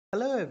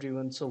Hello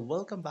everyone, so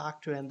welcome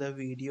back to another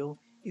video.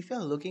 If you're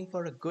looking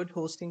for a good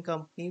hosting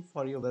company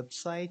for your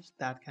website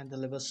that can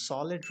deliver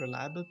solid,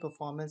 reliable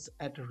performance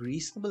at a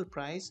reasonable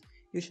price,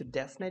 you should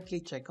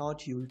definitely check out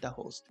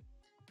UltaHost.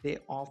 They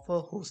offer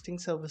hosting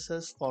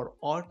services for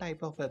all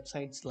type of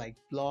websites like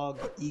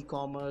blog,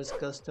 e-commerce,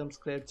 custom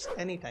scripts,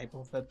 any type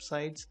of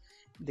websites.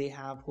 They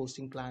have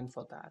hosting plan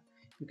for that.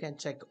 You can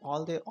check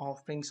all their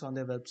offerings on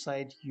their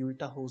website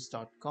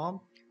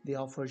ultahost.com. They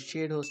offer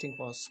shared hosting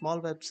for small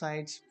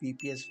websites,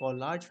 VPS for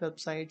large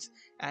websites,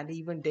 and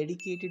even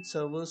dedicated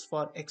servers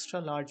for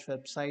extra large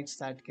websites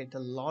that get a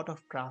lot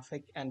of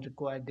traffic and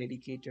require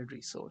dedicated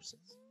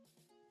resources.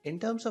 In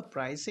terms of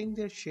pricing,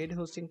 their shared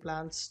hosting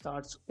plan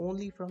starts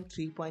only from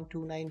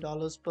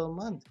 $3.29 per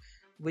month,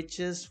 which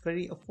is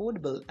very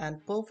affordable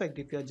and perfect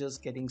if you're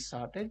just getting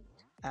started.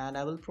 And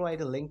I will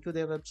provide a link to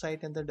their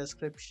website in the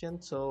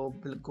description. So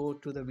we'll go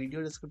to the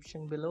video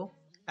description below.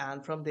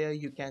 And from there,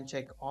 you can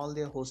check all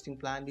their hosting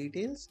plan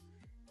details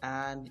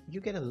and you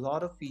get a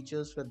lot of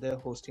features with their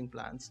hosting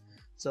plans.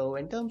 So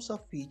in terms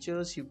of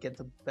features, you get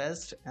the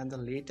best and the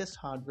latest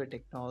hardware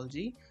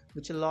technology,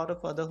 which a lot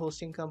of other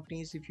hosting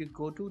companies, if you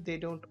go to, they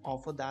don't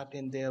offer that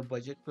in their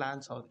budget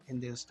plans or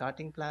in their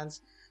starting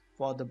plans.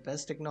 For the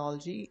best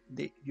technology,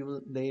 they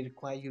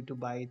require you to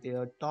buy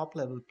their top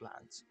level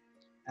plans.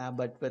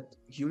 But with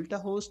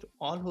UltaHost,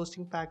 all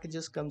hosting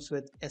packages comes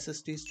with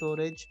SSD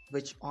storage,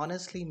 which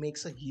honestly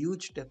makes a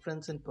huge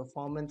difference in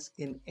performance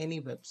in any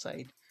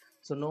website.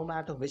 So no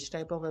matter which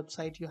type of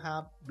website you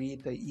have, be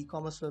it the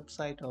e-commerce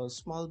website or a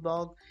small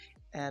blog,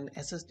 an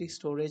SSD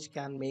storage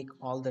can make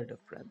all the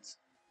difference.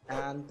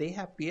 And they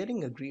have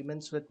peering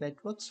agreements with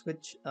networks,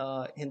 which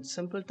in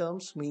simple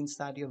terms means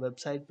that your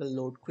website will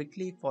load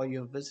quickly for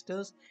your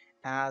visitors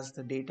as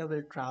the data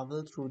will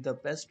travel through the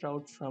best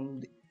route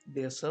from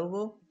their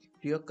server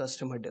to your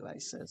customer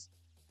devices.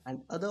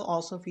 And other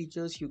awesome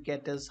features you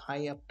get is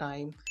high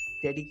uptime,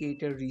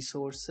 dedicated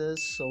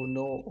resources, so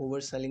no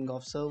overselling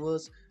of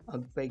servers, a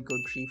very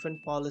good refund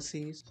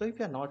policy. So if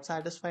you're not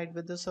satisfied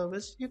with the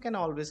service, you can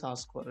always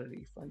ask for a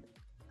refund.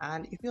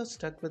 And if you're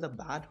stuck with a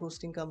bad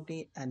hosting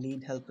company and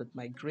need help with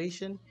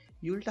migration,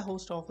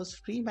 UltaHost offers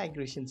free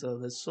migration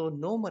service. So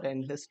no more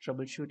endless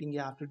troubleshooting you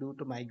have to do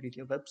to migrate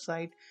your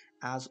website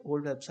as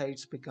old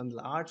websites become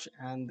large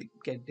and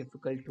get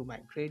difficult to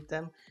migrate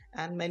them.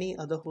 And many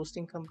other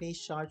hosting companies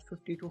charge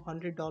 $50 to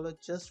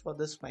 $100 just for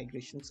this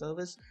migration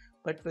service.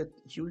 But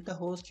with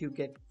UltaHost, you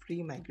get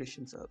free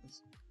migration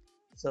service.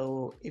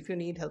 So if you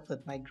need help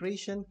with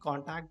migration,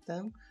 contact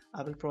them.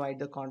 I will provide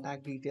the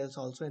contact details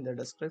also in the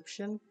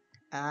description.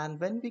 And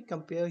when we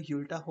compare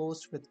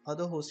UltaHost with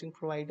other hosting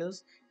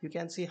providers, you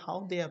can see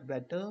how they are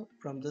better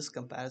from this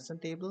comparison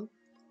table.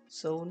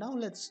 So now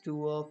let's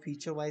do a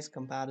feature-wise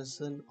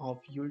comparison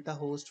of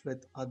UltaHost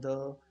with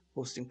other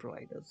hosting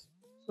providers.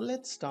 So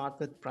let's start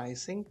with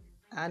pricing.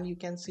 And you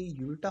can see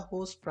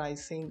UltaHost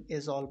pricing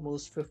is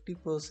almost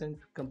 50%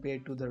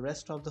 compared to the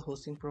rest of the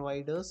hosting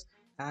providers,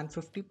 and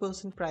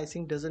 50%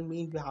 pricing doesn't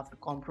mean you have to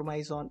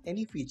compromise on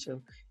any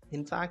feature.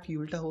 In fact,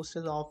 UltaHost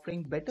is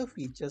offering better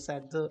features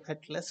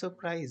at lesser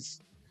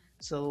price.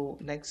 So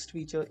next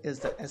feature is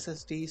the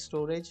SSD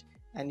storage,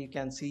 and you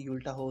can see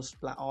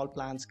all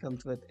plans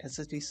comes with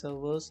SSD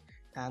servers,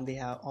 and they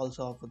have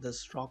also offer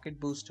this rocket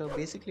booster.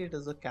 Basically it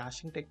is a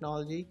caching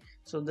technology,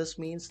 so this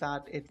means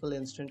that it will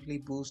instantly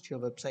boost your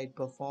website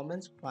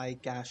performance by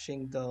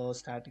caching the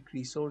static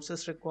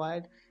resources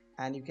required.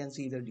 And you can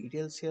see the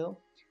details here.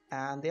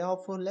 And they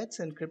offer Let's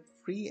Encrypt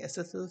free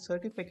SSL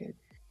certificate.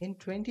 In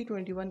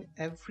 2021,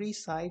 every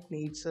site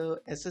needs a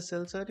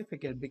SSL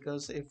certificate,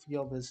 because if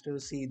your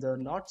visitors see the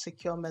not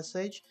secure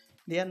message,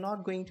 they are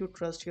not going to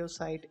trust your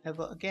site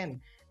ever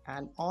again.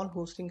 And all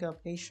hosting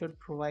companies should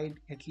provide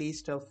at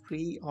least a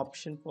free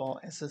option for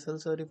SSL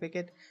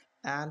certificate.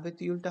 And with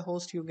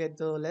UltaHost, you get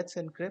the Let's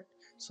Encrypt,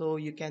 so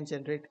you can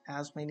generate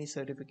as many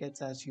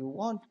certificates as you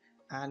want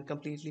and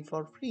completely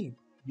for free.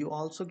 You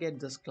also get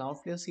this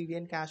Cloudflare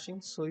CDN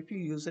caching, so if you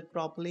use it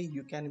properly,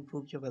 you can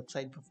improve your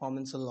website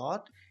performance a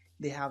lot.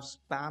 They have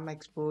spam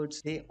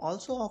experts. They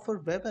also offer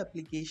web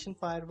application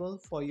firewall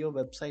for your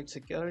website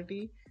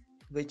security,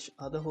 which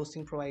other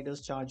hosting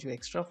providers charge you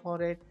extra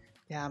for it.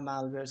 They have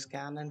malware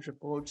scan and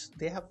reports.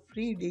 They have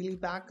free daily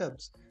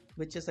backups,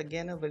 which is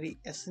again a very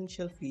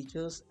essential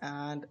features.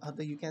 And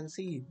other, you can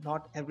see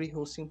not every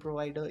hosting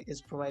provider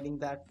is providing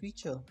that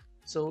feature.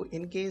 So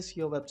in case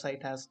your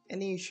website has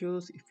any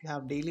issues, if you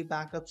have daily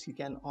backups, you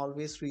can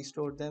always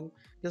restore them.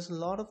 There's a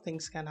lot of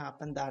things can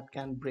happen that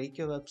can break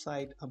your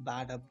website, a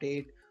bad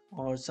update,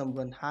 or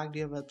someone hacked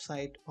your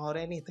website or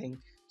anything.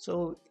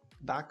 So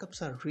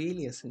backups are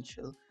really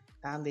essential.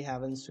 And they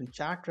have instant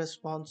chat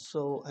response,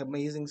 so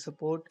amazing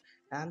support.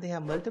 And they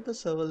have multiple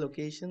server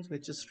locations,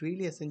 which is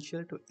really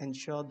essential to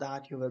ensure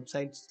that your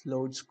website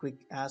loads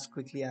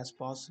quickly as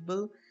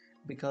possible.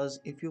 Because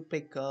if you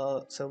pick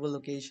a server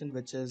location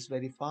which is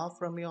very far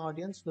from your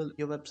audience,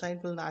 your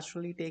website will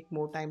naturally take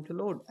more time to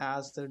load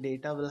as the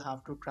data will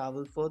have to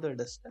travel further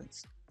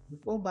distance.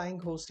 Before buying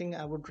hosting,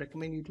 I would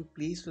recommend you to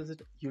please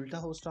visit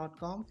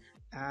ultahost.com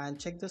and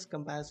check this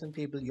comparison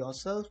table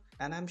yourself,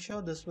 and I'm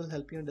sure this will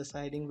help you in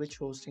deciding which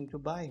hosting to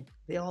buy.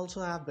 They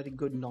also have very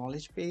good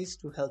knowledge base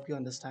to help you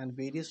understand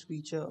various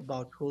features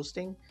about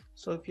hosting.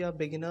 So if you're a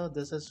beginner,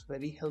 this is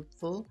very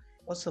helpful.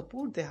 For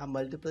support, they have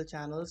multiple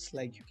channels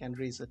like you can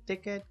raise a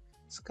ticket,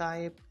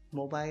 Skype,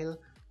 mobile.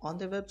 On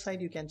their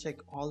website, you can check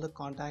all the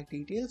contact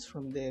details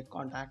from their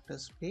contact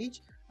us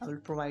page. I will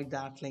provide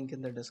that link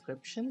in the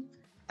description.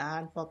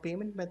 And for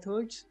payment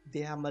methods, they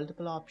have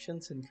multiple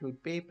options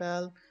include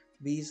PayPal,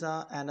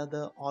 Visa, and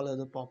all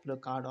other popular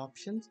card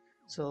options.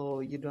 So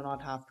you do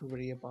not have to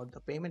worry about the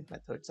payment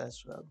methods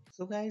as well.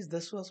 So guys,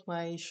 this was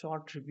my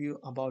short review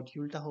about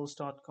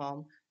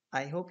UltaHost.com.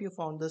 I hope you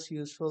found this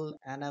useful,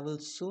 and I will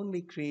soon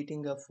be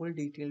creating a full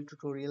detailed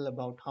tutorial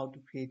about how to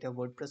create a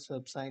WordPress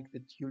website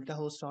with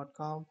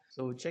UltaHost.com.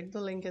 So check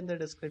the link in the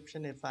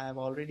description. If I have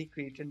already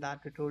created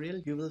that tutorial,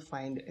 you will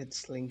find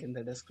its link in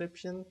the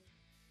description.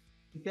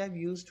 If you have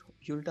used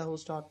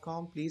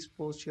UltaHost.com, please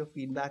post your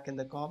feedback in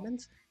the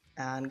comments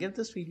and give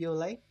this video a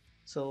like.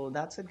 So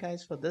that's it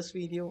guys for this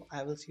video.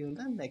 I will see you in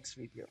the next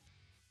video.